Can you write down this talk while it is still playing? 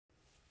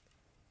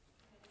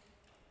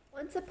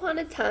Once upon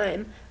a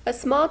time, a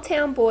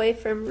small-town boy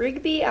from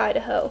Rigby,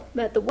 Idaho,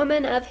 met the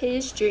woman of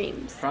his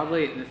dreams.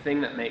 Probably the thing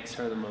that makes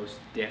her the most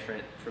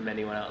different from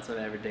anyone else I've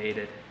ever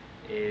dated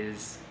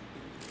is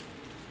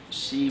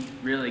she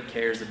really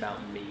cares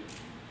about me.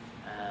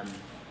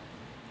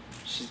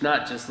 She's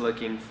not just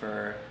looking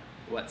for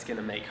what's going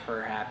to make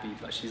her happy,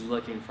 but she's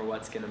looking for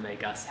what's going to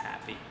make us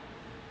happy.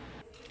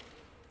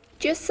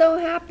 Just so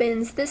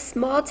happens this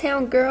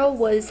small-town girl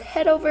was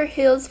head over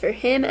heels for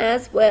him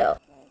as well.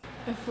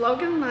 If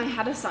Logan and I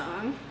had a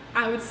song,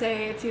 I would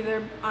say it's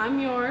either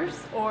I'm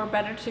Yours or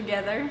Better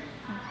Together.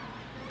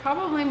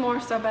 Probably more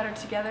so Better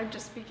Together,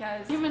 just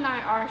because him and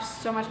I are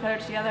so much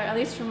better together, at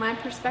least from my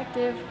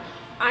perspective.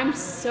 I'm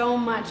so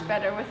much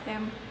better with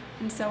him,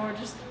 and so we're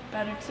just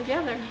better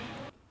together.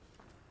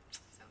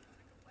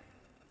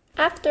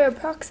 After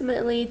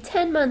approximately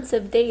 10 months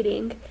of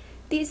dating,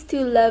 these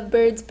two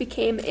lovebirds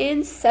became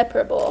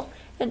inseparable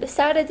and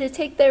decided to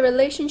take their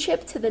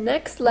relationship to the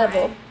next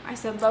level. I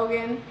said,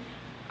 Logan,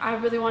 I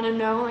really want to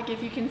know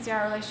if you can see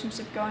our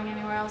relationship going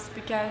anywhere else,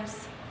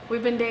 because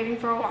we've been dating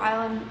for a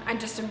while and I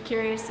just am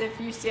curious if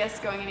you see us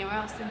going anywhere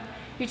else. And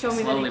you told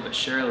me slowly but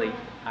surely,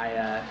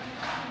 I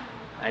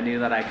knew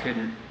that I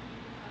couldn't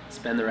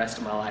spend the rest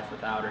of my life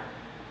without her,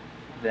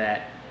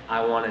 that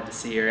I wanted to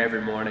see her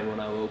every morning when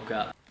I woke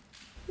up.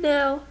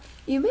 Now,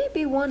 you may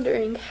be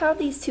wondering how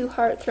these two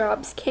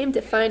heartthrobs came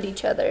to find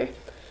each other.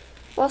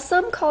 While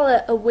some call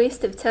it a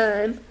waste of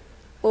time,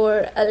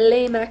 or a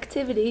lame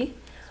activity,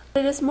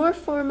 it is more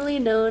formally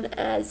known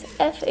as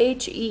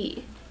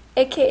FHE,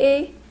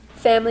 aka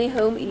Family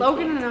Home Evening.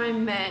 Logan and I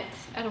met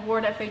at a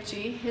ward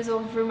FHE. His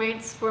old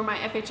roommates were my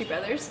FHE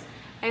brothers,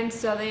 and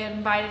so they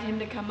invited him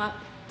to come up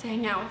to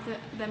hang out with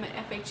them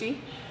at FHE.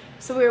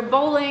 So we were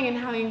bowling and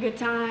having a good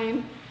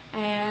time,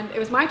 and it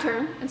was my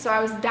turn, and so I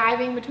was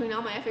diving between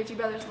all my FHE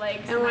brothers'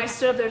 legs, and when I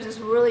stood up there was this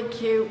really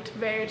cute,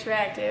 very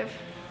attractive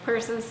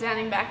person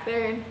standing back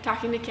there and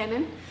talking to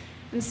Kenan.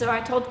 And so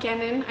I pulled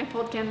Kenan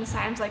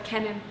aside, I was like,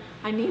 Kenan,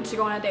 I need to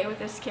go on a date with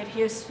this kid,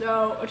 he is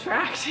so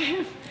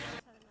attractive.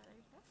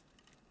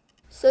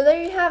 So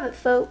there you have it,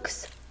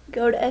 folks.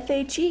 Go to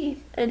FHE,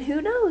 and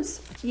who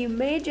knows, you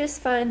may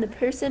just find the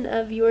person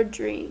of your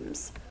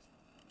dreams.